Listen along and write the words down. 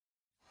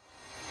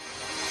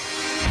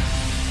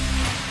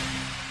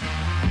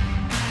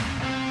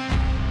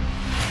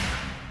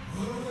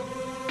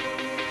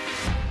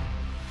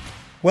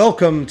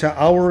Welcome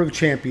to Hour of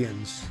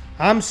Champions.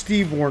 I'm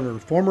Steve Warner,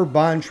 former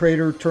bond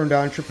trader turned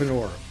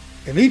entrepreneur.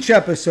 In each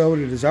episode,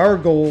 it is our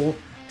goal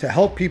to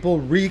help people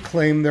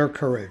reclaim their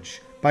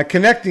courage by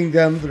connecting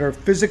them to their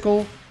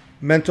physical,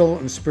 mental,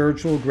 and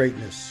spiritual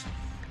greatness.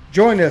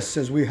 Join us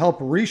as we help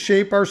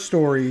reshape our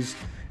stories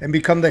and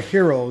become the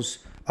heroes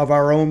of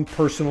our own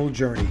personal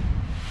journey.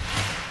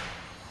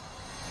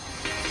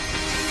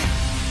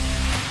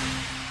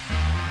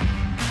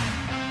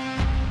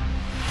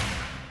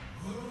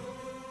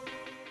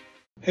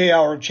 Hey,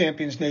 Hour of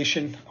Champions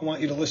Nation. I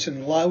want you to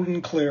listen loud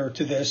and clear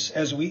to this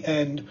as we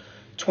end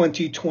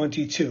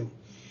 2022.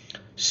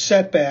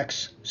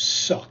 Setbacks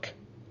suck.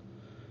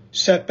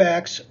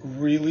 Setbacks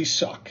really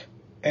suck.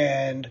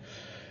 And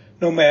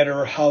no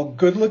matter how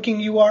good looking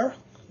you are,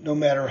 no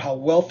matter how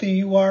wealthy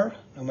you are,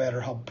 no matter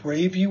how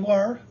brave you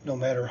are, no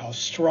matter how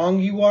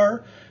strong you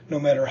are, no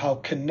matter how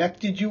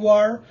connected you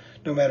are,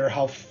 no matter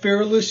how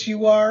fearless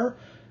you are,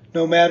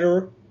 no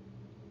matter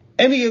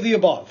any of the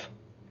above,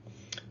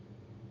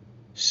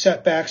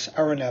 setbacks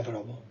are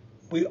inevitable.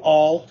 We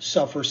all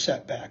suffer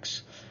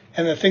setbacks.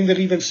 And the thing that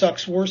even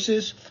sucks worse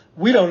is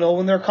we don't know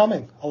when they're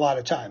coming a lot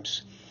of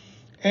times.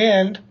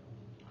 And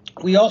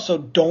we also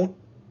don't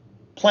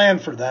plan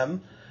for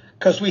them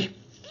because we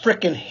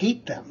frickin'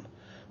 hate them.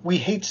 We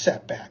hate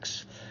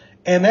setbacks.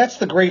 And that's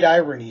the great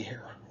irony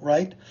here,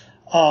 right?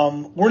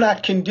 We're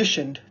not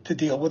conditioned to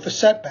deal with a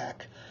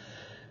setback.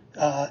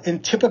 In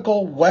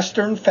typical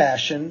Western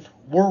fashion,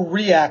 we're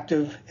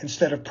reactive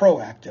instead of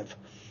proactive.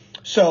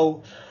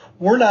 So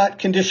we're not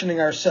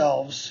conditioning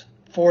ourselves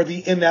for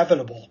the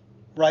inevitable,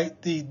 right?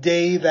 The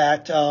day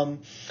that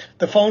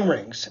the phone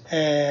rings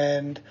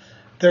and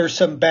there's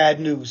some bad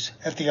news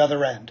at the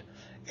other end,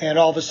 and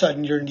all of a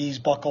sudden your knees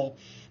buckle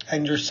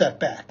and you're set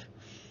back.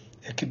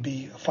 It could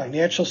be a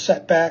financial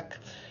setback.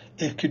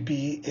 It could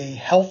be a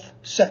health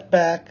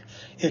setback.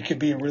 It could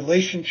be a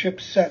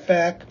relationship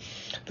setback.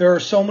 There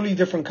are so many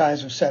different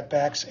kinds of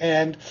setbacks.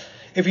 And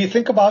if you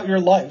think about your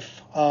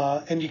life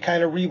and you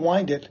kind of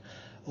rewind it,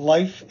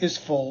 life is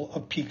full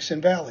of peaks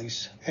and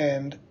valleys,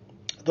 and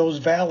those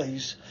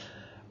valleys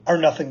are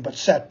nothing but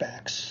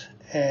setbacks.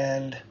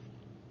 And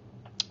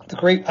the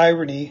great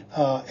irony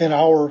in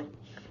our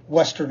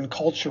Western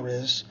culture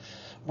is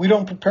we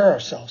don't prepare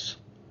ourselves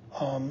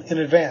in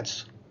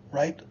advance,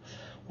 right?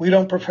 We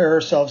don't prepare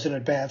ourselves in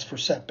advance for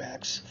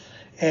setbacks.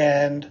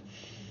 And,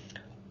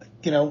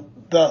 you know,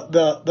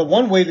 the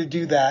one way to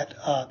do that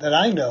that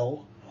I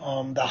know,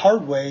 the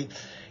hard way,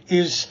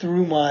 is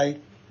through my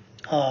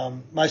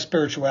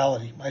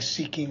spirituality, my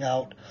seeking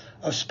out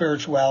of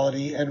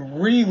spirituality,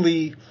 and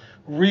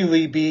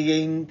really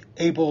being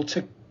able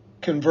to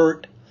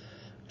convert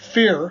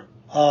fear,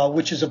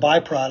 which is a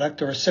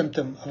byproduct or a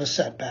symptom of a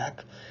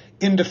setback,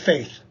 into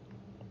faith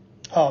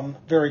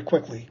very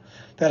quickly,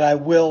 that I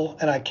will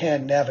and I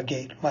can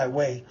navigate my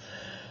way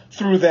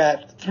through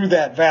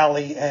that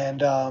valley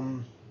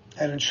and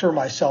ensure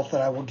myself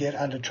that I will get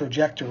on a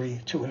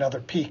trajectory to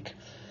another peak.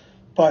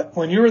 But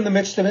when you're in the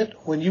midst of it,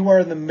 when you are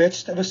in the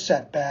midst of a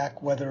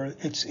setback, whether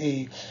it's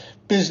a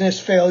business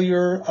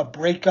failure, a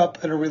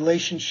breakup in a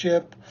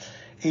relationship,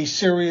 a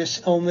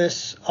serious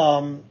illness,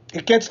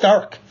 it gets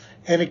dark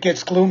and it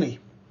gets gloomy.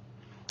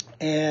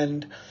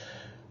 And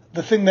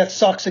the thing that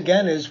sucks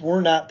again is we're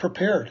not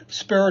prepared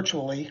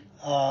spiritually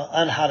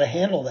on how to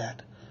handle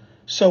that.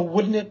 So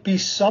wouldn't it be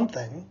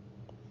something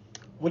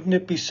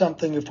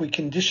if we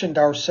conditioned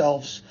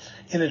ourselves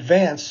in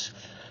advance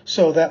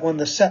so that when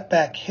the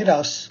setback hit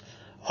us,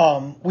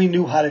 we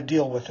knew how to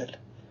deal with it.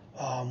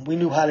 We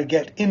knew how to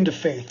get into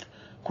faith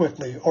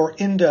quickly or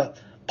into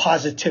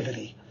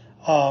positivity.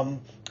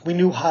 We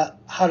knew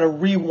how to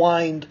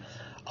rewind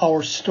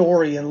our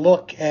story and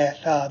look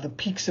at the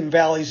peaks and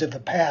valleys of the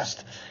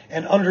past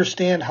and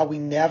understand how we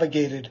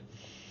navigated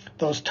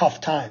those tough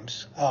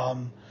times,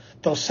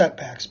 those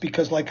setbacks.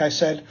 Because like I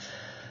said,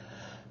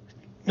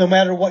 no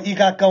matter what you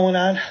got going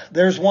on,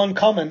 there's one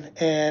coming,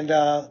 and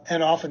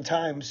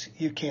oftentimes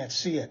you can't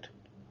see it.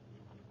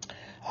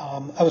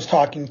 I was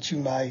talking to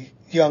my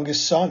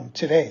youngest son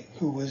today,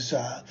 who was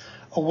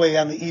away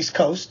on the East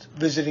Coast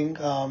visiting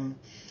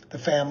the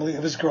family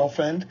of his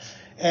girlfriend,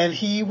 and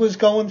he was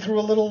going through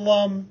a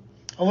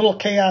little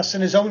chaos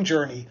in his own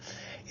journey.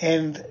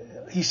 And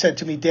he said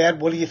to me,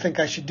 "Dad, what do you think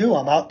I should do?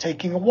 I'm out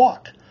taking a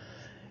walk."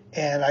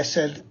 And I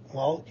said,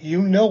 "Well,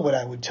 you know what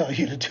I would tell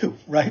you to do,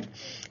 right?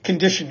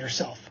 Condition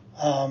yourself.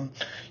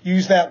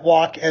 Use that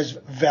walk as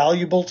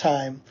valuable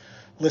time.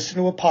 Listen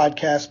to a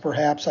podcast,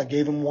 perhaps." I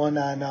gave him one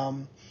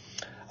on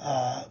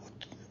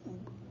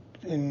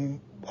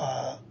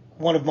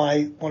one of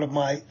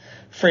my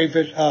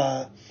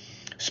favorite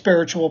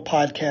spiritual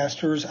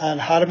podcasters on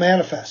how to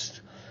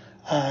manifest,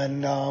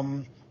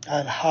 on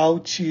how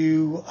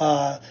to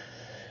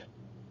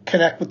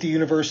connect with the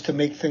universe to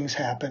make things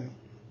happen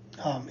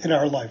in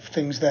our life,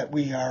 things that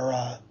we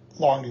are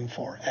longing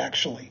for,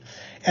 actually.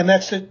 And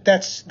that's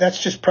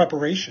just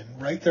preparation,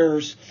 right?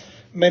 There's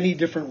many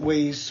different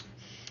ways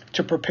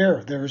to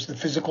prepare. There's the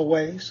physical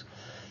ways,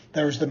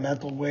 there's the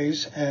mental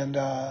ways, and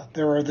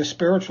there are the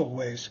spiritual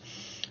ways.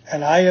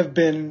 And I have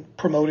been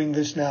promoting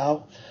this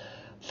now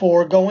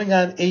for going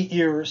on 8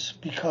 years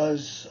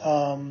because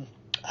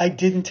I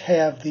didn't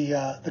have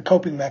the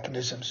coping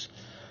mechanisms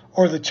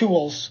or the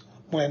tools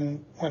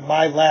when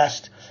my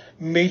last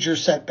major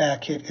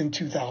setback hit in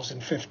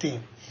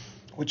 2015,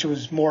 which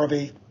was more of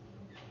a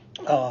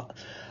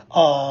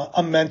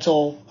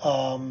mental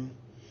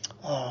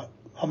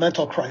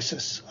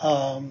crisis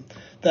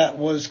that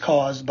was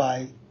caused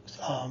by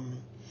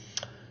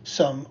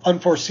some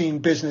unforeseen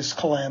business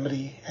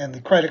calamity and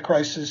the credit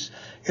crisis,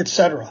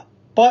 etc.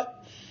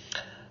 But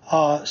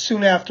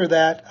soon after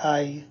that,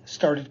 I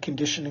started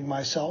conditioning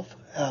myself,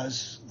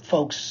 as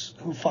folks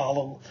who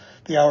follow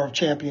the Hour of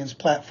Champions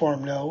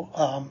platform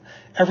know,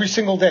 every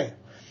single day,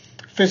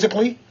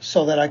 physically,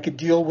 so that I could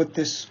deal with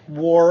this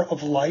war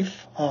of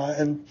life.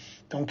 And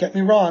don't get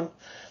me wrong,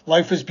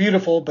 life is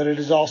beautiful, but it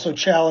is also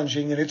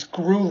challenging, and it's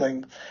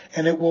grueling,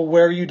 and it will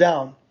wear you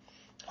down.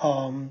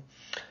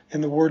 In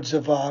the words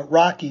of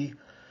Rocky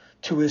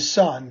to his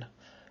son,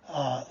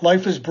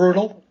 life is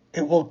brutal.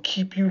 It will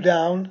keep you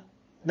down,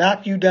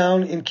 knock you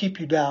down, and keep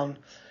you down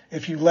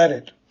if you let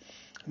it.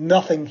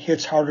 Nothing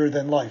hits harder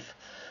than life.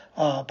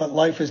 But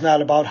life is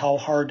not about how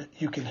hard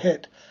you can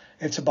hit.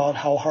 It's about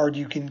how hard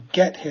you can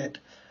get hit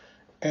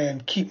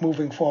and keep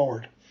moving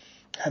forward.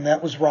 And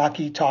that was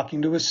Rocky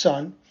talking to his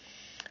son.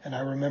 And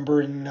I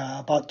remember in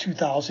about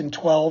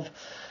 2012,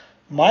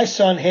 my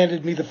son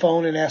handed me the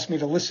phone and asked me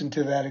to listen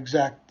to that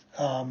exact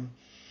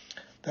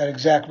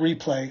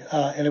replay.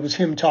 And it was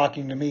him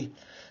talking to me.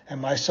 And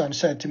my son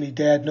said to me,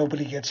 "Dad,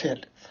 nobody gets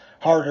hit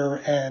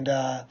harder and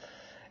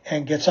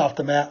gets off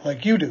the mat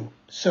like you do."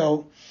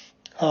 So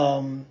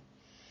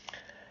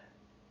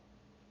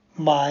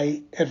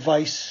my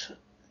advice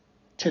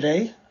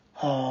today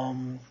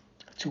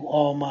to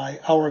all my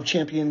Hour of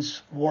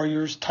Champions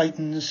warriors,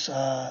 titans,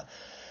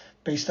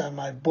 based on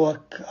my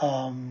book,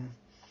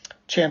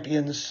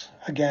 Champions,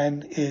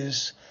 again,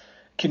 is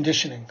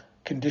conditioning.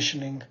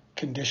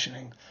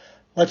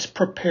 Let's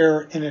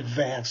prepare in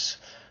advance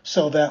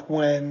so that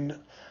when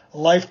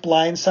life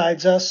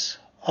blindsides us,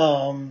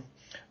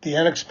 the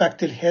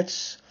unexpected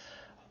hits,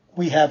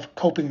 we have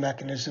coping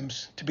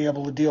mechanisms to be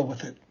able to deal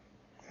with it.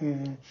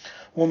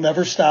 We'll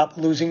never stop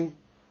losing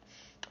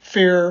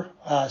fear,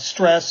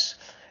 stress,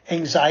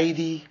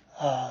 anxiety,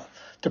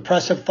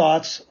 depressive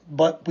thoughts,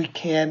 but we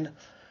can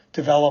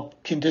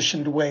develop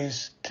conditioned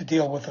ways to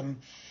deal with them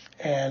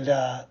and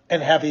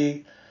have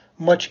a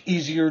much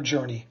easier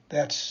journey.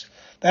 That's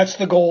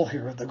the goal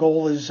here. The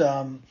goal is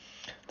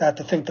not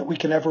to think that we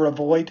can ever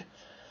avoid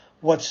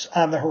what's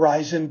on the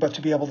horizon, but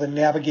to be able to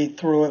navigate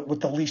through it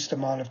with the least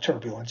amount of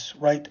turbulence,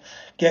 right?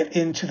 Get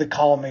into the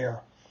calm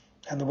air.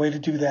 And the way to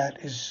do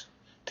that is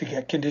to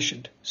get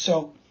conditioned.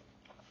 So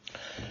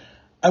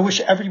I wish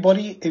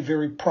everybody a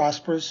very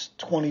prosperous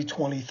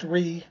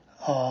 2023.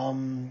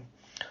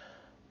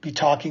 Be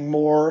talking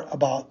more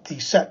about the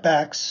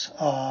setbacks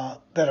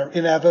that are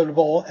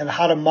inevitable and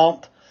how to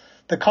mount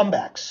the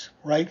comebacks,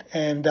 right?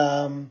 And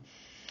I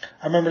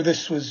remember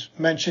this was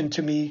mentioned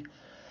to me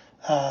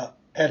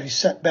at a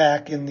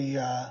setback in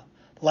the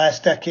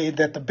last decade,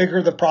 that the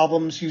bigger the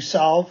problems you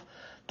solve,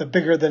 the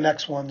bigger the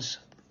next ones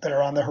that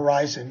are on the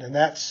horizon. And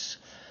that's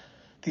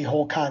the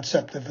whole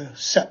concept of the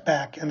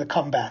setback and the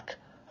comeback.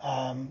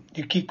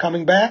 You keep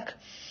coming back.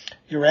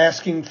 You're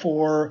asking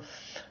for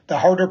the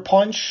harder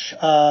punch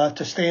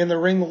to stay in the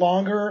ring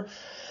longer.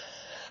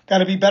 Got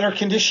to be better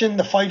conditioned.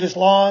 The fight is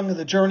long.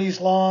 The journey's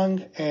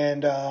long.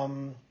 And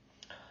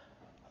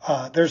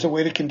there's a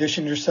way to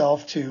condition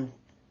yourself to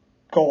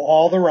go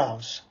all the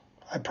rounds,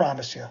 I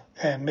promise you,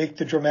 and make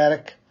the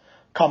dramatic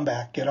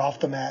comeback. Get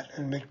off the mat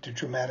and make the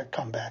dramatic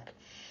comeback.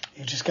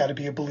 You just got to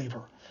be a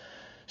believer.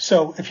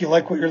 So if you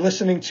like what you're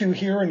listening to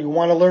here and you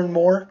want to learn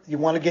more, you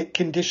want to get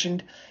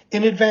conditioned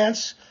in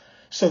advance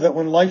so that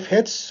when life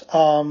hits,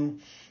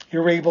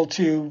 you're able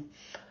to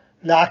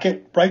knock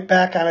it right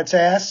back on its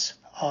ass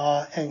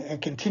and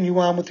continue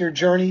on with your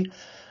journey,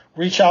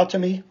 reach out to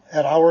me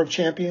at Hour of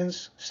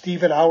Champions,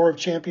 Steve at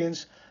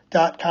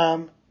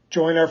hourofchampions.com.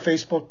 Join our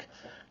Facebook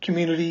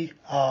community.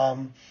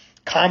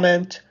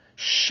 Comment,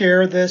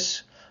 share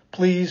this.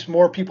 Please,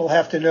 more people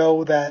have to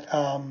know that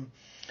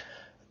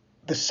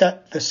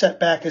the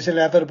setback is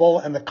inevitable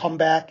and the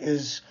comeback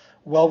is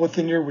well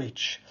within your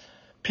reach.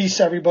 Peace,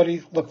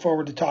 everybody. Look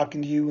forward to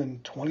talking to you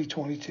in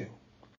 2022.